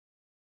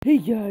Hey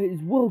guys,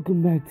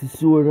 welcome back to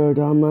Sword Art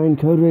Online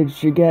Code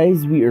Register,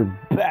 guys. We are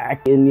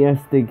back, and yes,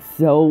 the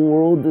Accel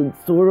world and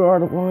Sword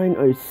Art Online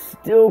are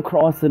still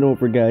crossing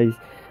over, guys.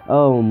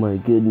 Oh my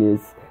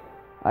goodness.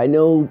 I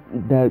know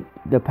that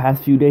the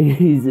past few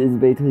days has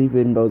basically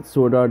been about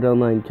Sword Art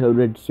Online Code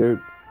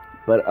Register,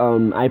 but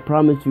I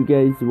promise you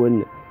guys,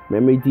 when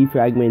memory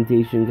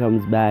defragmentation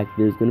comes back,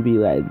 there's gonna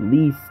be at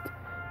least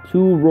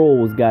 2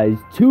 roles, guys.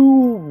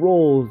 2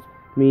 roles.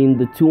 I mean,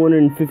 the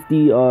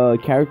 250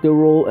 character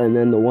roll and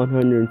then the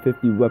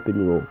 150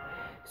 weapon roll.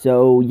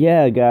 So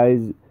yeah,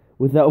 guys,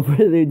 without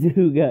further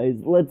ado,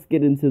 guys, let's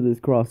get into this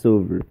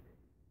crossover.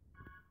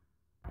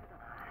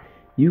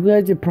 You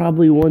guys are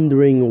probably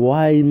wondering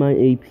why my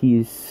AP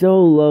is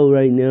so low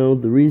right now.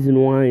 The reason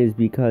why is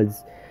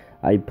because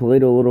I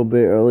played a little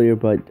bit earlier,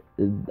 but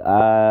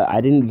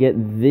I didn't get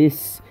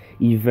this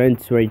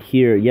event right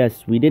here.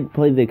 Yes, we did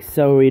play the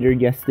accelerator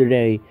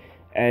yesterday,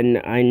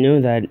 and I know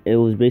that it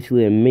was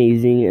basically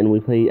amazing, and we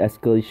played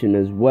escalation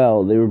as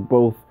well. They were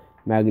both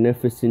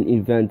magnificent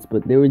events,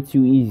 but they were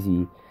too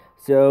easy.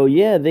 So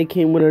yeah, they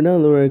came with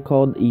another one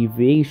called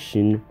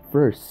evasion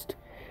first.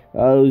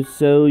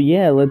 So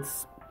yeah,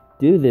 let's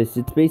do this.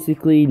 It's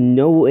basically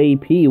no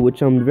AP,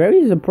 which I'm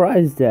very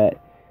surprised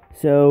at.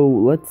 So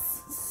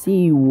let's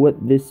see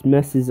what this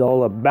mess is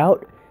all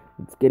about.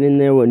 Let's get in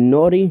there with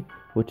Naughty,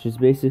 which is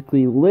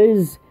basically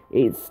Liz,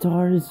 8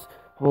 stars.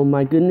 Oh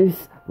my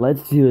goodness,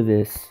 let's do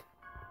this.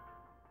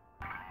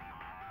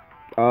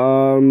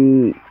 Are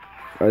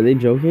they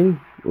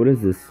joking? What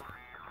is this?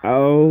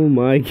 Oh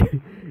my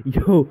god.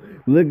 Yo,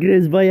 look at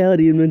his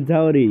vitality and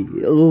mentality.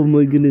 Oh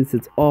my goodness,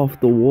 it's off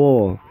the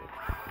wall.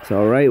 It's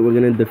alright, we're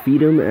gonna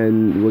defeat him,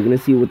 and we're gonna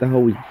see what the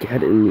hell we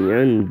get in the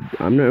end.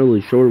 I'm not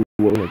really sure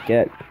what we'll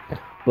get.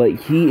 But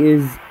he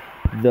is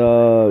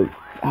the...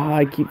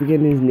 I keep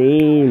forgetting his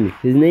name.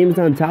 His name's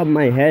on top of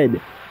my head.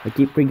 I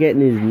keep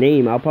forgetting his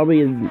name. I'll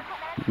probably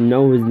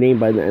know his name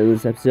by the end of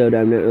this episode.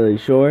 I'm not really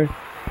sure.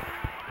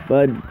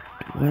 But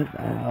what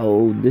the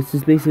hell? This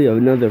is basically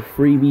another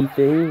freebie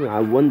thing.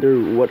 I wonder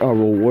what our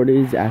reward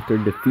is after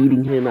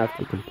defeating him,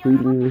 after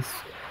completing this.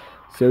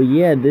 So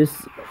yeah,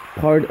 this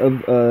part of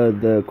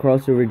the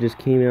crossover just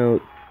came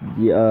out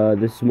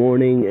this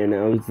morning, and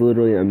it was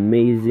literally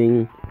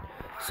amazing.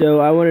 So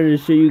I wanted to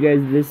show you guys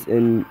this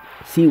and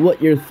see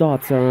what your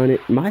thoughts are on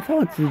it. My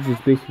thoughts is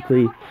just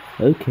basically,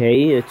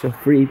 okay, it's a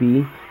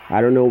freebie.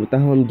 I don't know what the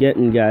hell I'm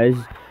getting, guys.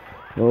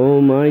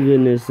 Oh my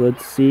goodness,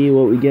 let's see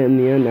what we get in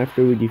the end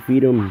after we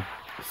defeat him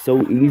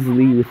so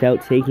easily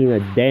without taking a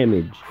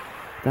damage,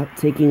 without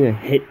taking a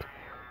hit,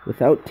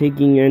 without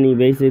taking any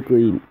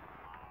basically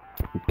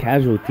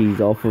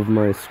casualties off of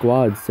my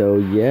squad. So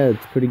yeah,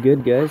 it's pretty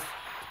good, guys.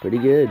 It's pretty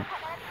good.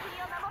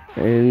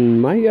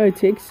 And my guy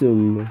takes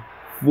him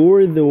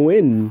for the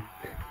win.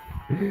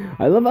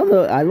 I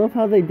love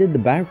how they did the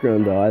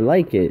background though. I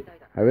like it.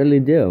 I really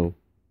do.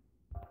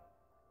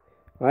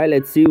 Alright,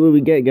 let's see what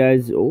we get,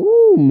 guys.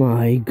 Oh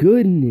my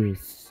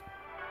goodness.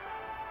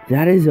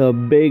 That is a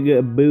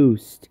big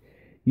boost.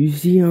 You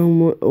see how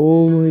much?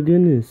 Oh my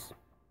goodness.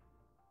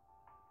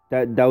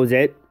 That was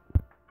it?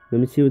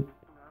 Let me see what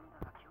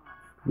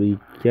we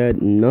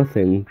get.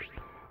 Nothing.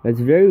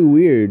 That's very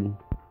weird.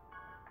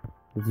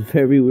 It's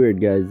very weird,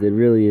 guys. It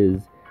really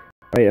is.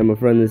 Alright, I'm gonna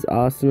run this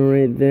Arsenal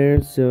right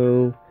there,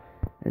 so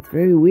that's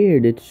very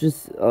weird. It's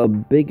just a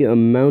big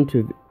amount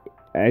of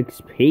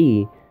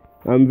XP.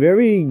 I'm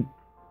very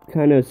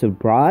kind of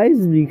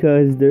surprised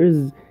because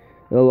there's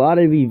a lot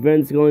of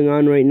events going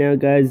on right now,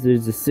 guys.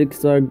 There's a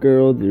 6-star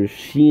girl, there's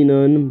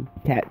Shinon,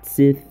 Cat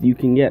Sith, you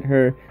can get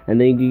her, and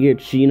then you can get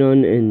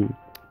Shinon in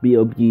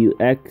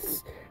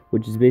BOBX,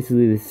 which is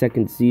basically the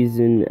 2nd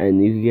season,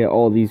 and you can get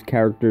all these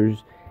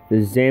characters.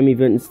 The Zam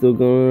event is still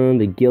going on,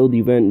 the Guild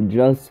event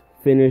just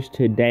finished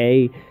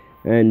today,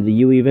 and the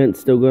U event's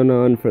still going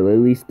on for at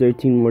least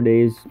 13 more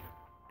days,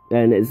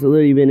 and it's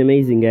literally been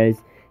amazing,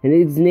 guys. And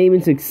its name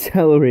is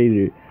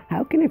Accelerator.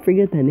 How can I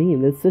forget that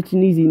name? That's such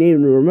an easy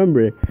name to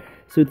remember.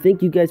 So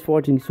thank you guys for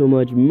watching so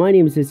much. My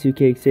name is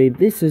SUKXA.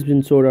 This has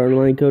been Sword Art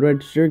Online Code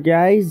Register,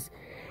 guys,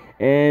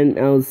 and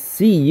I'll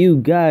see you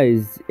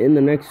guys in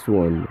the next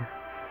one.